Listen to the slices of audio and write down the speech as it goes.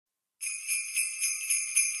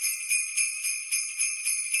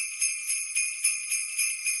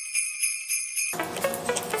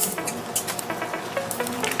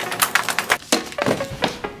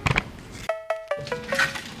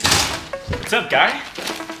What's up, guy?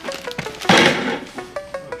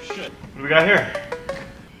 Oh shit. What do we got here?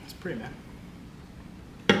 It's pretty, man.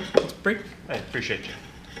 It's pretty. Hey, appreciate you.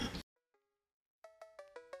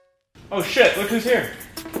 Oh shit, look who's here.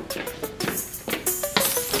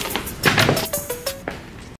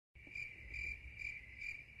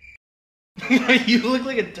 You look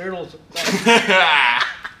like a turtle.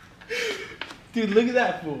 Dude, look at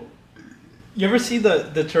that fool. You ever see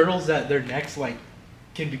the turtles that their necks like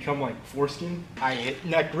can become like foreskin? I hit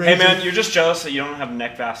neck razor. Hey man, you're just jealous that you don't have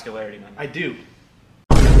neck vascularity, man. I do.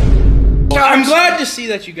 I'm glad to see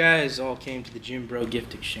that you guys all came to the Gymbro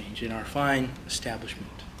gift exchange in our fine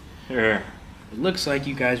establishment. Here. It looks like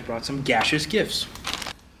you guys brought some gaseous gifts.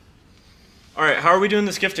 Alright, how are we doing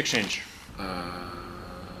this gift exchange? I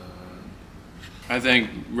think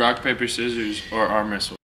rock, paper, scissors, or arm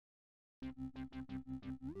wrestle.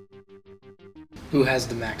 Who has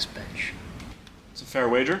the max bench? It's a fair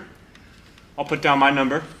wager. I'll put down my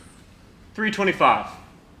number. 325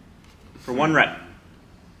 for 1 rep.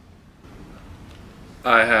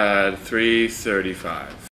 I had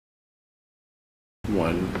 335.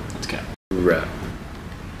 1 rep.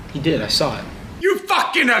 He did, I saw it. You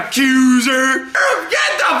fucking accuser!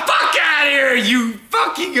 Get the fuck out of here, you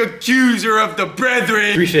fucking accuser of the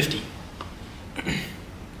brethren! 350.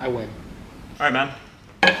 I win. Alright, man.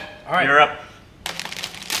 Alright. You're up.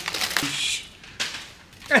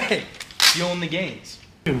 Hey, you own the gains.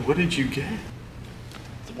 And what did you get?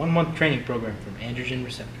 It's a 1-month training program from Androgen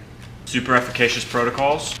Receptor. Super efficacious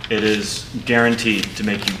protocols. It is guaranteed to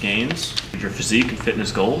make you gains, your physique and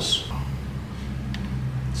fitness goals.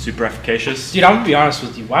 Super efficacious. Dude, I'm gonna be honest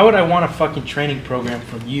with you. Why would I want a fucking training program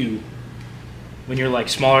from you when you're like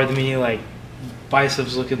smaller than me, like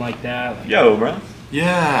biceps looking like that? Like, Yo, bro.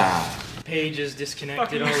 Yeah. page is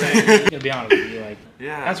disconnected Fucking already. I'm gonna be honest with you, like,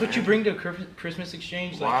 Yeah. that's what you bring to a Christmas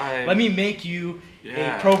exchange. Like, Why? let me make you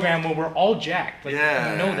a program where we're all jacked. Like,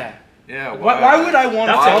 Yeah. you know that. Yeah. Why would I want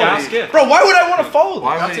to That's a follow gas this? gift. Bro, why would I want to follow this?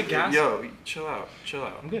 Why That's would a gas. Yo, chill out. Chill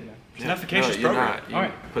out. I'm good, man. It's an efficacious you're program. not. You All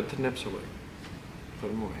right. Put the nips away. Put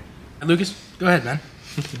them away. Lucas, go ahead, man.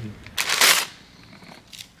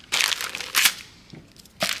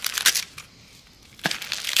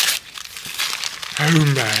 Oh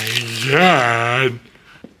my god.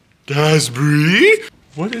 Gasbri?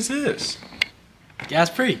 What is this? Gas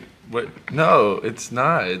pre. What? No, it's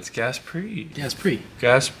not. It's gas pre. Gas pre.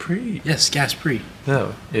 Gas pre. Yes, gas pre.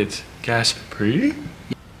 No, it's gas pre.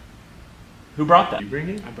 Who brought that? You bring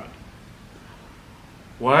it? I brought it.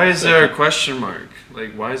 Why is there a question mark?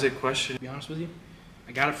 Like, why is it question? To be honest with you,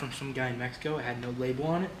 I got it from some guy in Mexico. It had no label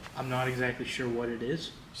on it. I'm not exactly sure what it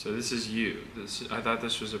is. So this is you. I thought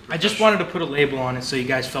this was a I just wanted to put a label on it so you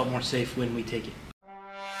guys felt more safe when we take it.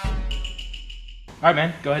 Alright,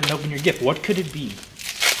 man. Go ahead and open your gift. What could it be?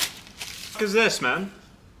 What is this, man?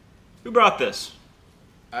 Who brought this?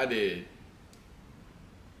 I did.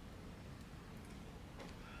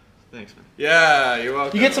 Thanks, man. Yeah, you're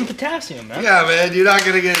welcome. You get some potassium, man. Yeah, man, you're not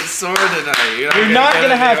gonna get sore tonight. You're not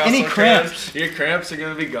gonna have any cramps. Your cramps are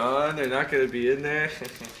gonna be gone. They're not gonna be in there.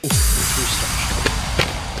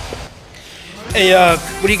 Hey,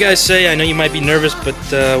 what do you guys say? I know you might be nervous, but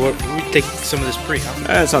we take some of this pre, huh?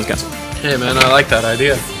 That sounds good. Hey, man, I like that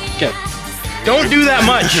idea. Okay. Don't do that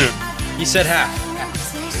much. He said half.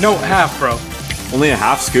 No, half, bro. Only a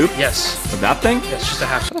half scoop Yes. of that thing? Yes, just a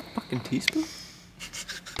half. Fucking teaspoon?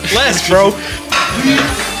 Less, bro.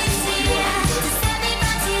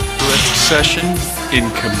 Lift session in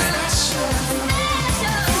commence.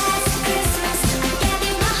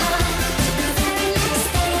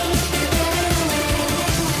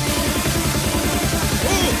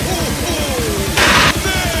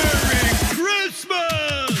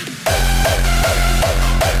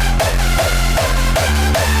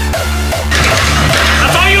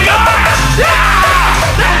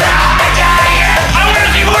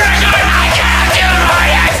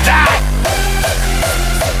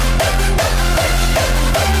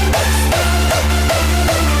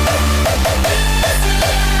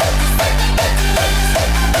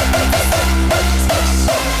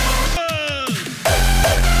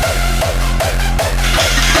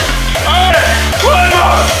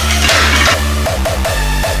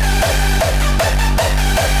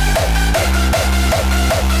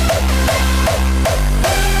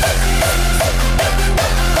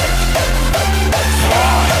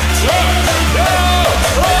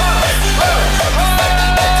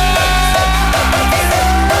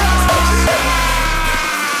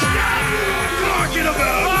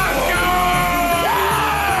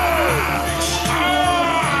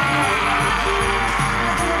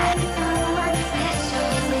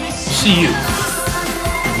 See you in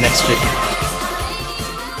the next video.